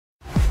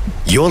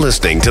You're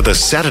listening to the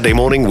Saturday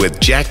Morning with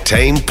Jack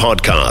Tame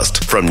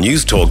podcast from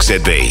News Talk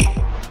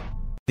ZB.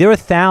 There are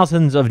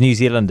thousands of New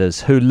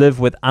Zealanders who live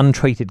with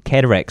untreated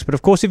cataracts, but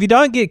of course if you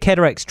don't get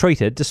cataracts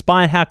treated,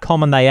 despite how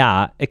common they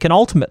are, it can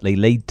ultimately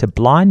lead to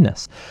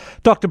blindness.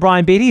 Dr.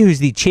 Bryan Betty, who's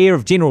the Chair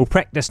of General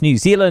Practice New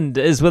Zealand,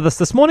 is with us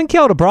this morning.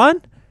 Kia ora,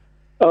 Bryan.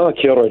 Oh,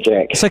 kia ora,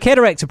 Jack. So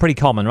cataracts are pretty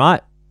common,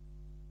 right?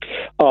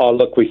 Oh,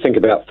 look, we think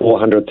about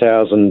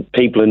 400,000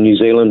 people in New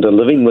Zealand are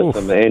living with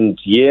them, and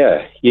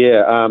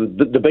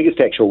the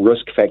biggest actual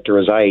risk factor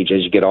is age.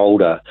 As you get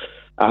older,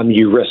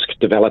 you risk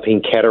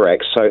developing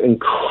cataracts, so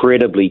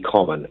incredibly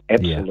common,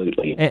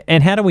 absolutely. Yeah.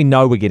 And how do we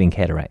know we're getting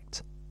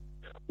cataracts?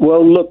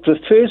 Well, look, the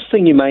first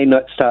thing you may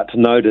start to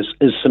notice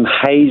is some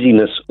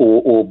haziness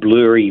or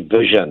blurry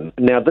vision.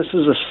 Now, this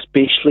is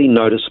especially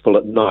noticeable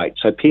at night,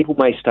 so people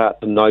may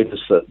start to notice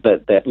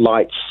that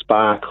lights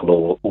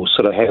sparkle or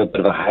sort of have a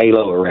bit of a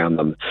halo around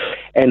them.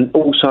 And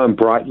also in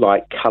bright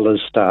light,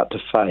 colours start to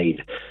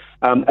fade.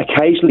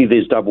 Occasionally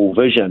there's double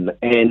vision,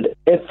 and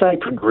if they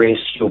progress,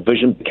 your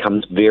vision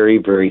becomes very,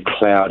 very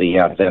cloudy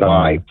out of that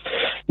eye.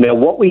 Now,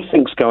 what we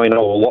think's going on,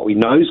 or what we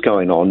know is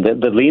going on,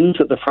 that the lens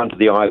at the front of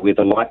the eye where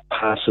the light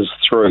passes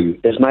through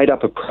is made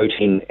up of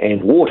protein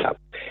and water.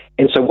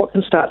 And so what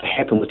can start to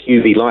happen with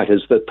UV light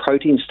is the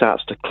protein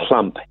starts to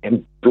clump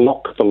and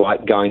block the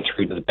light going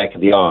through to the back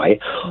of the eye,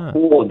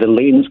 or the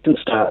lens can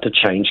start to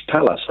change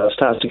colour. So it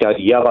starts to go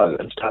yellow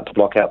and start to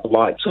block out the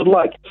light, sort of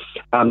like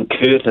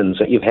curtains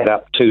that you've had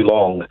up too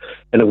long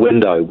in a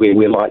window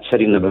where light's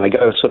hitting them and they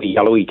go a sort of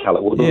yellowy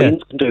colour. Well, the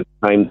lens can do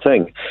the same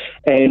thing.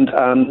 And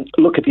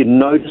look, if you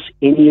notice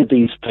any of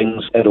these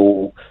things at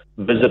all,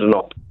 visit an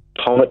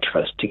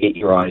optometrist to get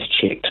your eyes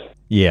checked.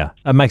 Yeah,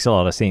 it makes a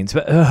lot of sense.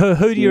 But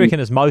who do you reckon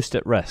is most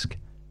at risk?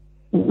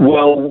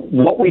 Well,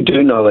 what we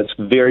do know, it's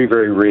very,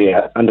 very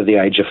rare under the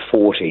age of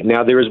 40.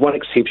 Now, there is one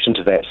exception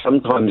to that.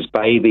 Sometimes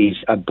babies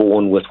are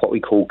born with what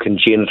we call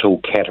congenital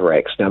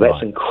cataracts. Now,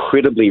 that's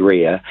incredibly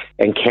rare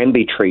and can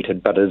be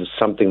treated, but it is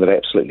something that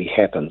absolutely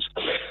happens.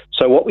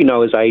 So what we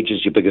know is age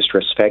is your biggest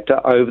risk factor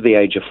over the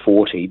age of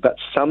 40, but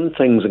some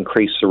things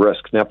increase the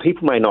risk. Now,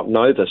 people may not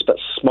know this, but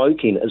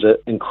smoking is an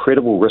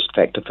incredible risk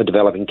factor for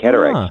developing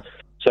cataracts.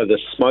 So the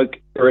smoke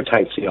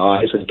irritates the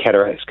eyes and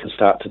cataracts can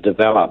start to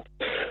develop.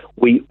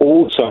 We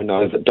also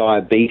know that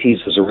diabetes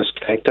is a risk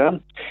factor.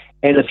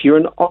 And if you're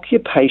in an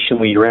occupation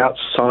where you're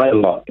outside a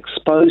lot,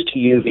 exposed to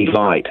UV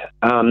light,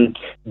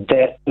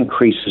 that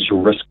increases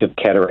your risk of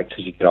cataracts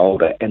as you get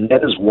older. And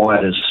that is why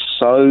it is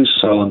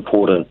so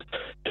important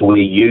to wear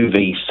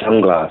UV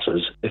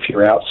sunglasses if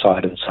you're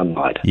outside in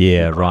sunlight.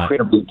 Yeah, right.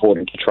 Incredibly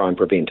important to try and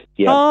prevent.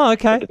 Yeah. Oh,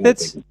 okay.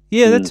 That's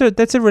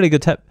a really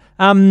good tip.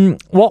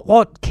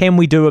 What can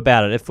we do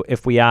about it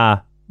if we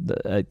are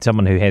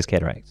someone who has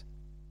cataracts?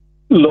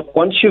 Look,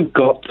 once you've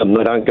got them,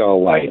 they don't go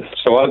away.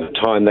 So over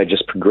time, they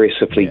just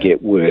progressively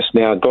get worse.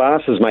 Now,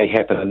 glasses may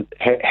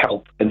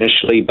help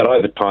initially, but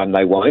over time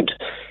they won't.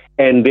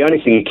 And the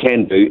only thing you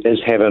can do is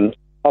have an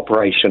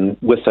operation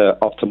with an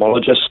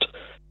ophthalmologist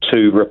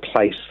to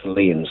replace the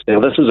lens.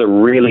 Now, this is a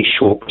really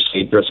short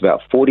procedure. It's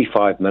about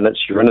 45 minutes.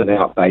 You're in and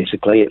out,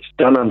 basically. It's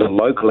done under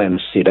local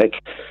anaesthetic,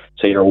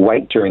 so you're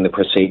awake during the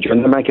procedure.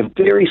 And they make a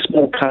very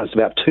small cut, it's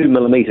about 2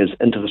 millimetres,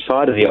 into the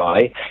side of the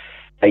eye.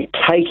 They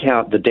take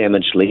out the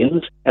damaged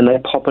lens and they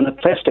pop in a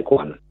plastic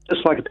one,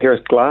 just like a pair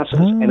of glasses,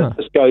 and it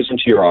just goes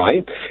into your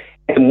eye.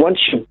 And once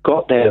you've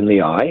got that in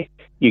the eye,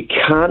 you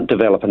can't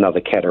develop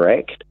another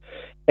cataract,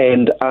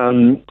 and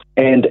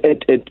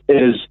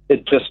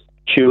it just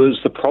cures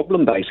the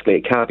problem, basically.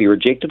 It can't be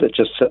rejected. It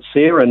just sits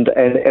there and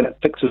it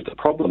fixes the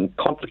problem.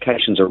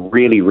 Complications are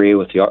really rare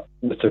with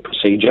the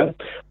procedure.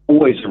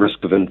 Always a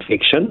risk of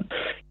infection.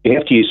 You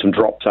have to use some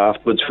drops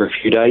afterwards for a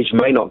few days. You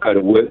may not go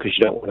to work because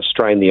you don't want to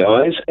strain the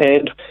eyes,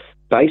 and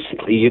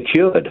basically you're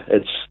cured.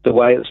 It's the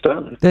way it's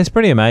done. That's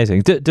pretty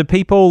amazing. Do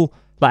people,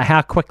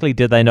 how quickly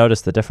do they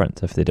notice the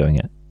difference if they're doing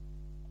it?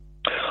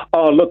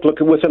 Oh, look!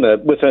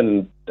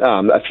 Within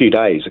a few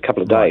days, a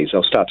couple of days,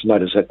 they'll start to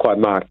notice a quite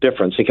marked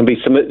difference. There can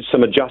be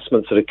some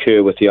adjustments that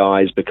occur with the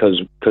eyes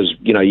because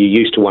you're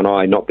used to one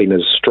eye not being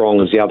as strong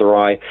as the other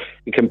eye.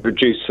 It can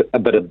produce a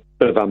bit of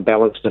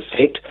unbalanced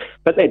effect,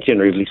 but that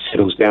generally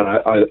settles down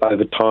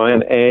over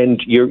time,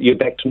 and you're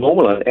back to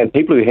normal. And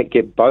people who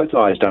get both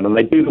eyes done, and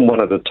they do them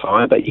one at a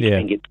time, but you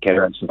can get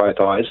cataracts in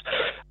both eyes,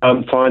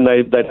 find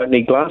they don't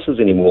need glasses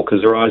anymore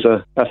because their eyes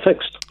are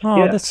fixed.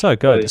 Oh, that's so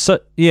good. So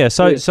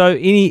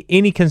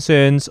any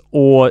concerns,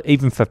 or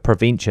even for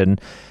prevention,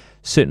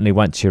 certainly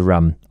once you're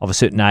of a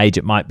certain age,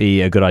 it might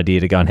be a good idea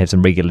to go and have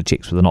some regular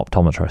checks with an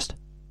optometrist.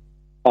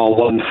 Oh,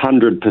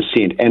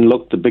 100%. And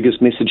look, the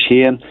biggest message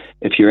here,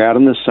 if you're out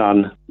in the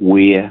sun,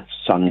 wear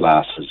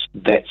sunglasses.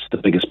 That's the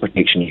biggest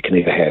protection you can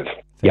ever have.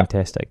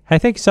 Fantastic. Hey,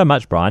 thank you so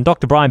much, Bryan.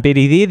 Dr. Bryan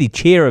Betty there, the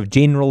Chair of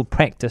General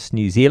Practice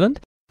New Zealand.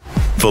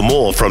 For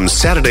more from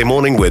Saturday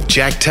Morning with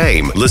Jack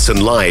Tame,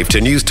 listen live to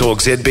News Talk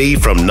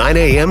ZB from 9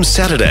 a.m.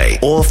 Saturday,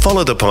 or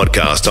follow the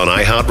podcast on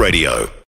iHeartRadio.